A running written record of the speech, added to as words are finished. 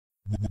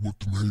What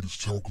the haters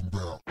talking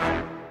about?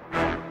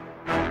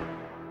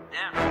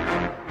 Yeah.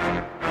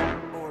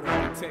 Order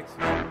of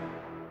protection.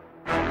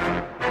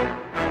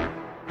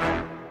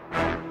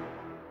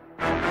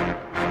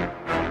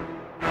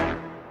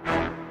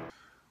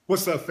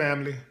 What's up,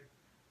 family?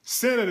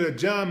 Senator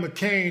John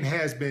McCain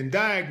has been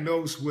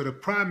diagnosed with a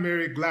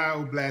primary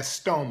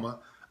glioblastoma,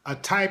 a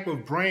type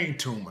of brain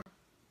tumor.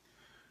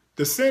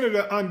 The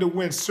senator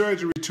underwent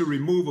surgery to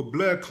remove a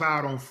blood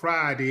clot on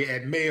Friday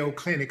at Mayo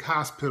Clinic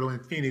Hospital in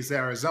Phoenix,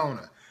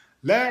 Arizona.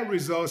 Lab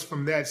results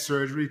from that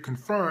surgery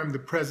confirmed the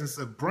presence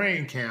of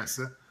brain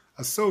cancer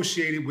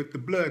associated with the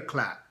blood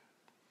clot.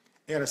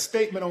 In a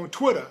statement on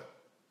Twitter,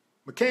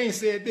 McCain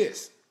said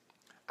this: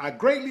 "I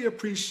greatly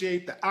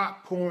appreciate the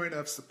outpouring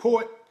of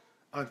support.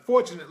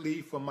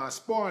 Unfortunately for my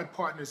sparring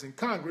partners in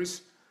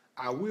Congress,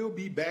 I will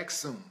be back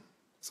soon,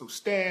 so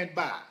stand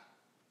by."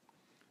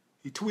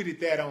 He tweeted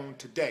that on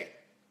today.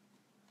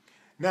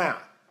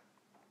 Now,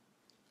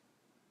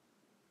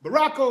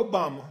 Barack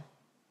Obama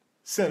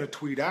sent a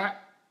tweet out,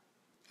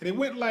 and it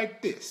went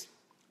like this: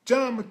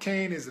 "John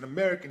McCain is an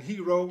American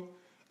hero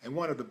and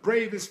one of the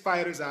bravest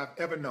fighters I've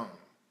ever known.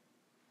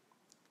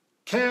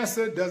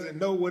 Cancer doesn't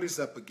know what it's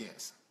up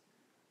against.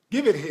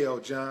 Give it hell,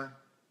 John."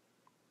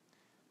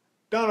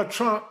 Donald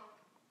Trump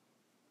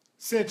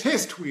sent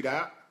his tweet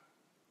out,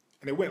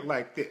 and it went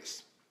like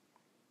this: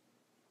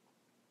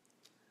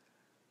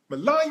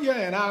 "Melania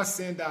and I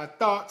send our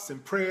thoughts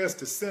and prayers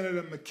to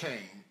Senator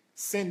McCain,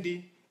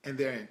 Cindy, and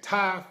their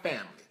entire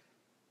family.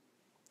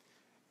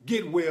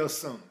 Get well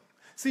soon."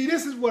 See,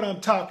 this is what I'm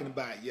talking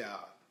about,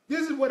 y'all.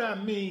 This is what I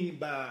mean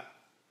by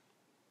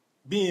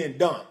being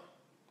dumb.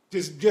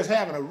 Just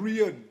having a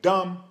real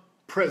dumb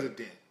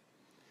president.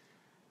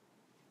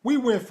 We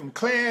went from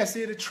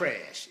classy to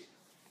trashy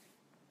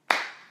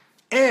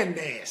and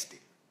nasty.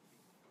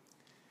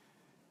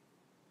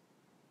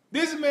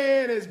 This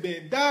man has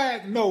been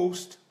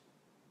diagnosed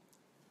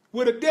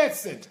with a death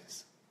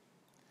sentence,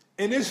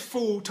 and this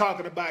fool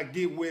talking about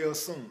get well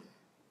soon.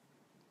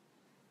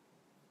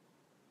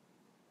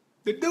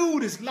 The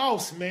dude is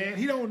lost, man.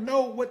 He don't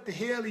know what the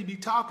hell he be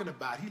talking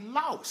about. He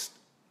lost.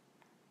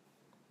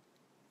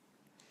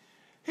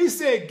 He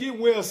said get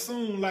well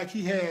soon like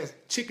he has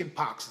chicken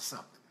pox or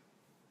something.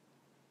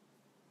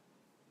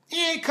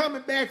 He ain't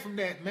coming back from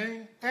that,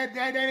 man.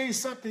 That ain't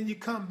something you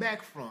come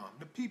back from.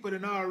 The people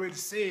that already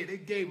said, they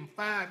gave him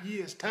 5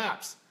 years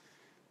tops.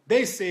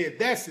 They said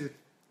that's if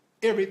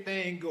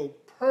everything go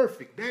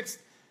perfect.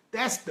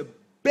 That's the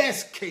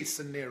best case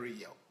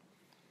scenario.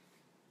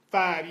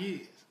 5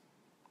 years.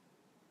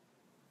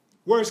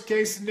 Worst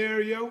case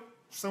scenario,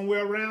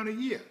 somewhere around a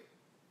year.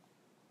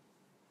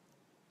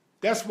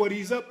 That's what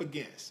he's up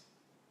against.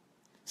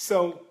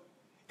 So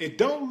it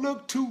don't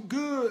look too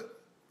good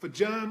for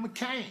John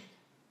McCain.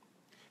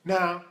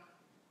 Now,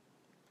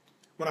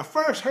 when I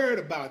first heard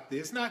about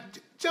this, now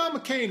John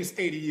McCain is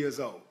 80 years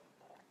old.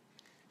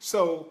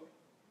 So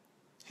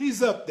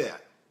he's up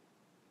there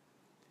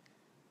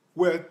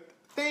where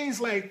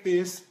things like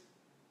this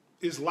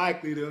is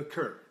likely to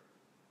occur.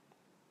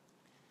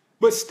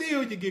 But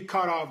still, you get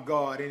caught off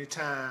guard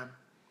anytime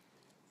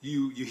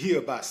you hear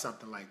about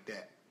something like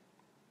that,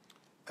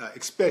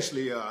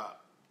 especially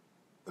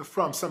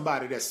from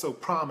somebody that's so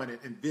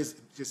prominent and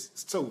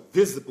just so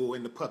visible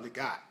in the public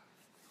eye.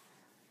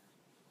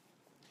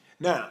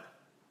 Now,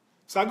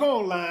 so I go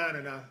online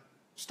and I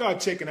start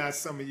checking out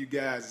some of you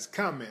guys'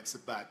 comments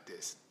about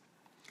this.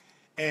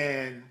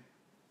 And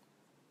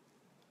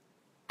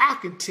I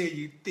can tell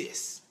you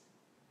this: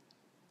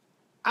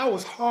 I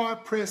was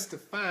hard-pressed to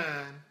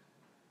find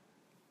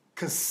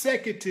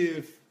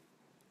consecutive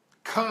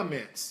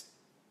comments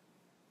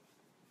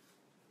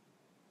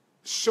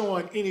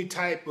showing any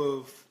type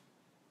of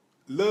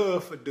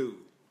love for dude.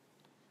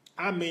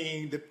 I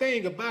mean, the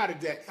thing about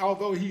it that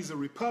although he's a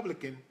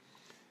Republican,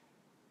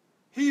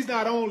 he's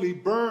not only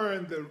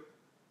burned the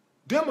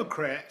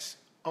Democrats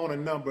on a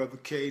number of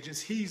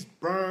occasions, he's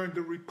burned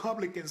the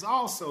Republicans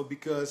also,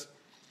 because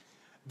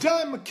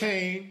John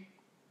McCain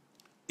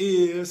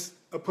is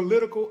a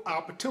political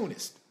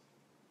opportunist.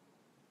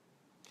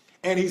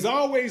 And he's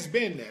always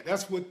been that.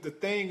 That's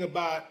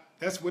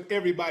what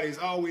everybody's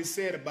always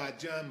said about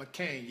John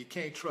McCain. You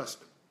can't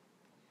trust him.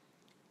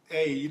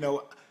 Hey, you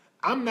know,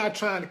 I'm not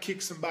trying to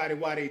kick somebody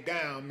while they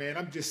down, man.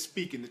 I'm just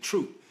speaking the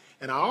truth.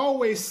 And I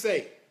always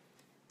say,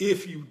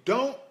 if you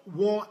don't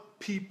want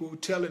people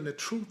telling the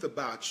truth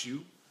about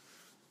you,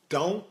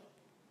 don't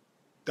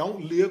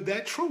live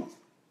that truth.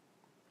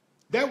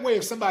 That way,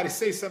 if somebody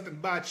says something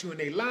about you and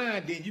they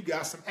lying, then you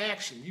got some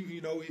action.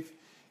 You know, if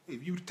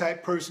you the type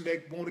of person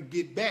that want to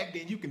get back,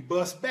 then you can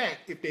bust back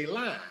if they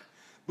lying.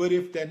 But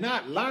if they're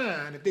not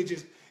lying, if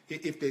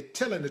they're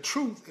telling the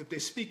truth, if they're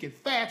speaking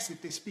facts,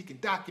 if they're speaking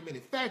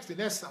documented facts, then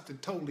that's something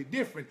totally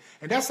different.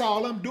 And that's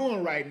all I'm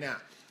doing right now.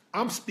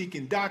 I'm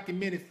speaking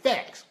documented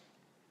facts.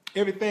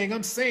 Everything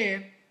I'm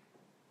saying,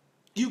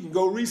 you can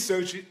go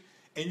research it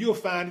and you'll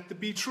find it to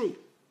be true.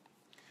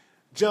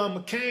 John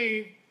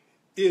McCain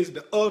is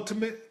the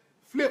ultimate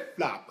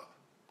flip-flopper.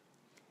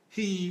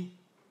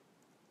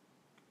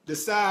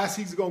 decides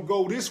he's going to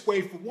go this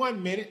way for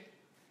 1 minute,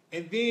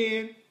 and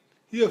then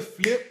he'll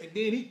flip, and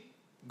then he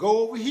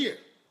go over here.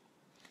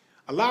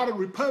 A lot of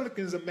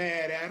Republicans are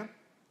mad at him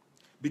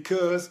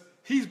because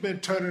he's been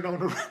turning on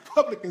the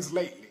Republicans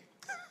lately.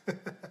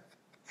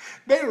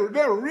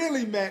 They're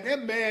really mad. They're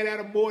mad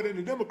at him more than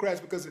the Democrats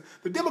because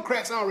the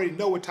Democrats already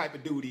know what type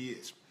of dude he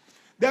is.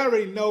 They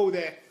already know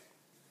that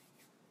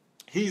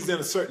he's in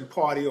a certain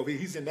party over here.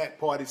 He's in that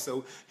party,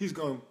 so he's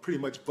going to pretty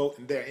much vote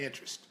in their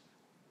interest,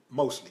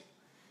 mostly.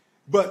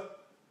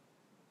 But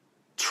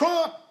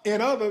Trump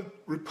and other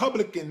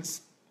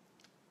Republicans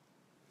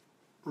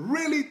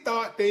really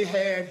thought they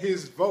had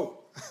his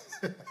vote.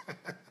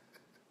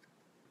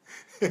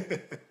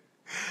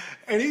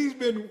 And he's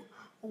been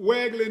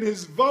waggling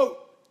his vote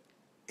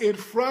in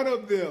front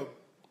of them,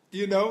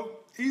 you know.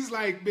 He's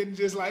like been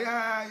just like,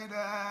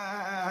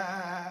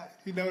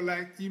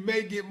 like, you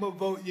may get my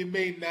vote, you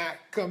may not.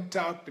 Come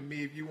talk to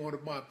me if you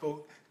wanted my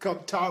vote. Come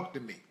talk to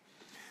me.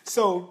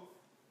 So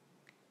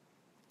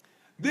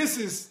this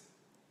is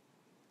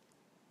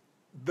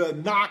the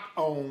knock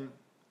on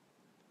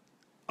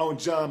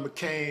John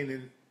McCain,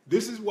 and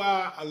this is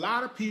why a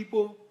lot of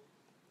people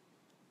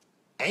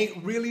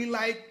ain't really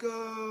like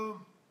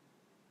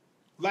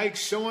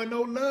showing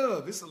no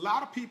love. It's a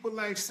lot of people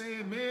like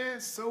saying,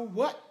 man, so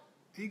what?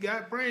 He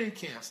got brain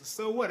cancer.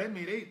 So what? I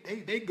mean,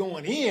 they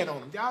going in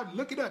on him. Y'all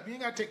look it up. You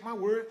ain't got to take my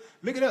word.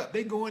 Look it up.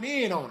 They going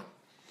in on him.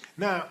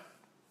 Now,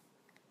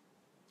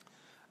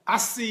 I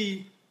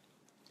see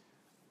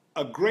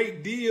a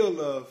great deal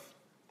of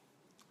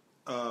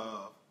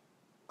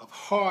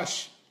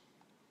harsh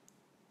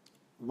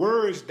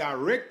words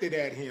directed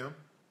at him,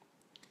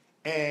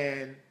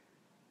 and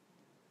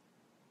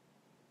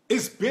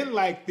it's been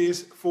like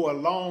this for a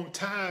long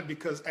time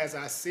because, as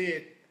I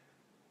said,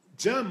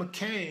 John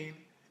McCain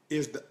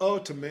is the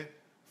ultimate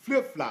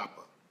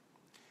flip-flopper.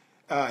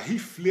 He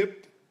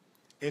flipped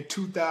in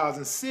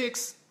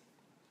 2006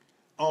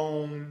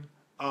 on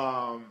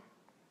the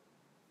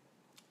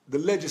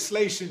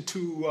legislation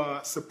to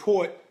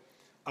support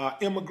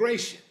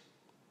immigration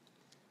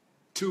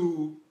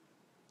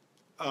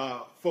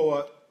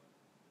for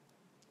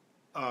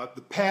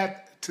the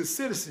path to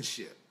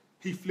citizenship.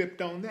 He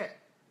flipped on that.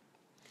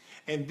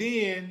 And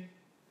then,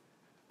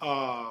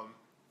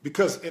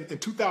 because in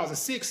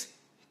 2006,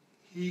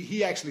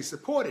 he actually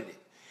supported it.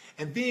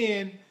 And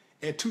then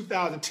in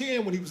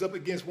 2010, when he was up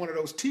against one of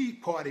those Tea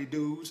Party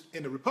dudes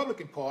in the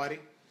Republican Party,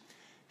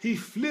 he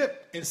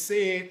flipped and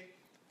said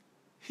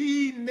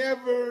he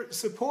never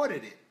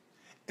supported it.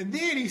 And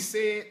then he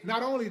said,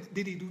 not only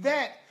did he do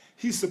that,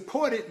 he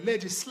supported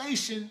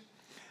legislation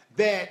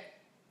that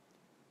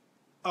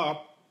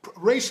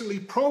racially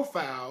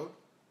profiled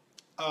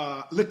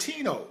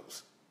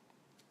Latinos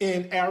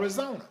in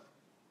Arizona.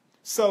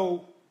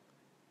 So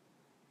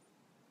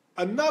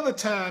another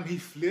time he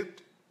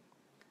flipped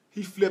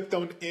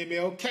on the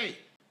MLK.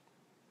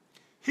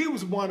 He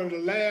was one of the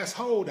last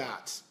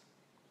holdouts.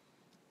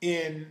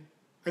 In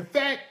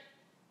fact,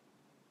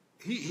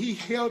 he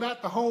held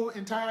out the whole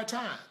entire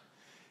time.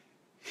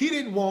 He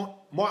didn't want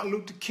Martin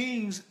Luther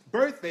King's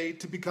birthday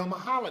to become a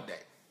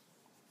holiday.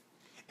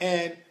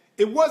 And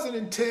it wasn't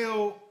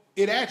until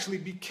it actually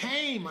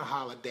became a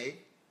holiday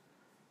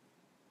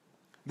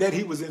that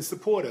he was in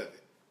support of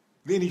it.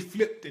 Then he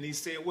flipped and he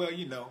said, well,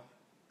 you know,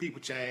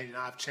 people change and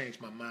I've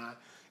changed my mind.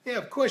 Yeah,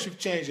 of course you've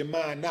changed your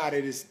mind now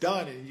that it's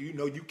done and you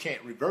know you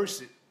can't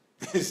reverse it.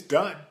 It's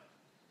done.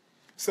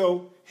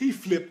 So he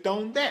flipped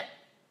on that.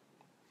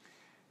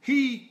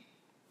 He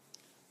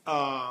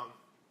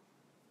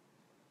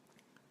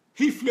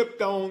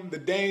flipped on the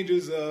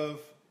dangers of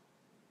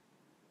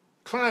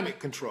climate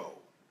control.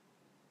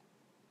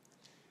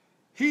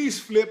 He's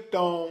flipped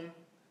on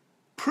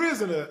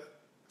prisoner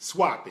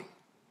swapping.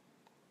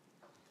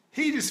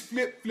 He just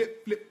flip.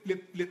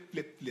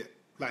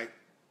 Like,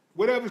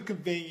 whatever's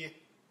convenient,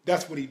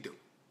 that's what he do.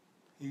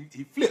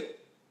 He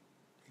flip.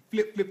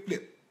 He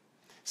flip.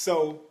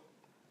 So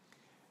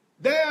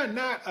there are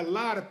not a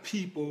lot of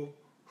people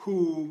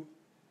who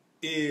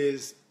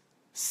is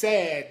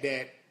sad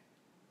that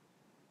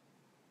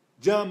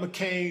John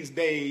McCain's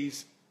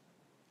days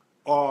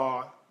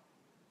are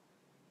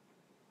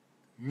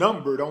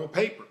numbered on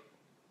paper.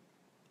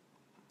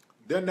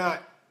 They're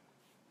not.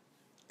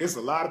 It's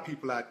a lot of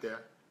people out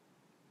there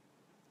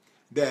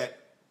that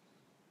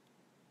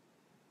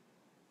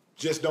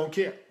just don't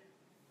care.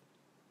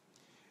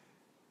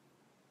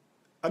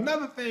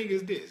 Another thing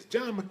is this.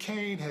 John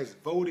McCain has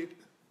voted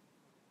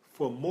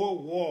for more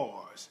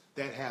wars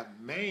that have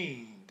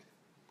maimed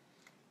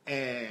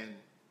and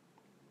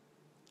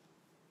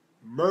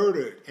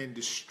murdered and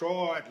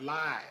destroyed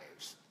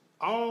lives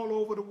all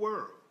over the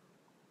world.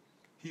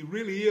 He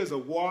really is a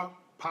war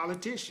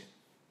politician.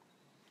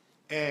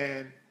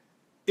 And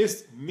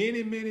it's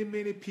many, many,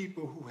 many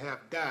people who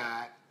have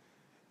died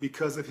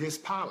because of his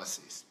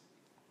policies,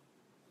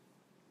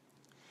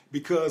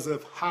 because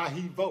of how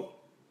he votes,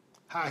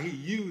 how he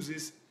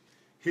uses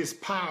his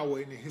power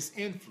and his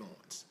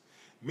influence.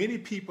 Many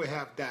people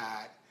have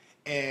died,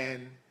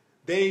 and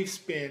they've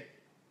spent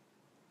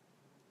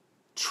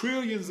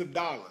trillions of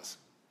dollars.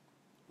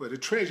 Well, the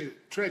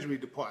Treasury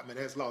Department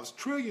has lost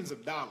trillions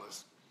of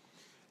dollars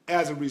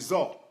as a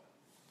result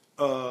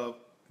of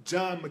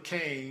John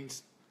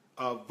McCain's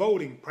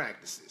voting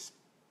practices.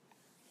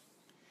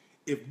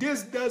 If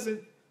this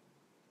doesn't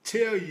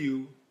tell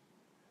you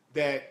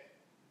that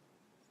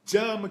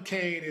John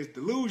McCain is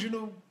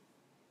delusional,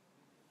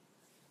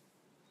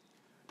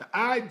 the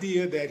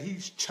idea that he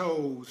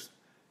chose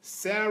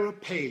Sarah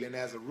Palin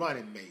as a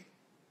running mate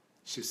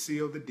should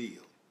seal the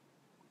deal.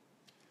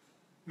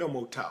 No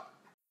more talk.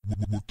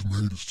 What the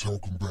haters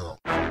talking about?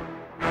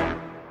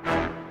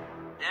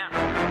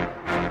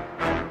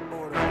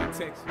 Order of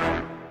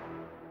protection.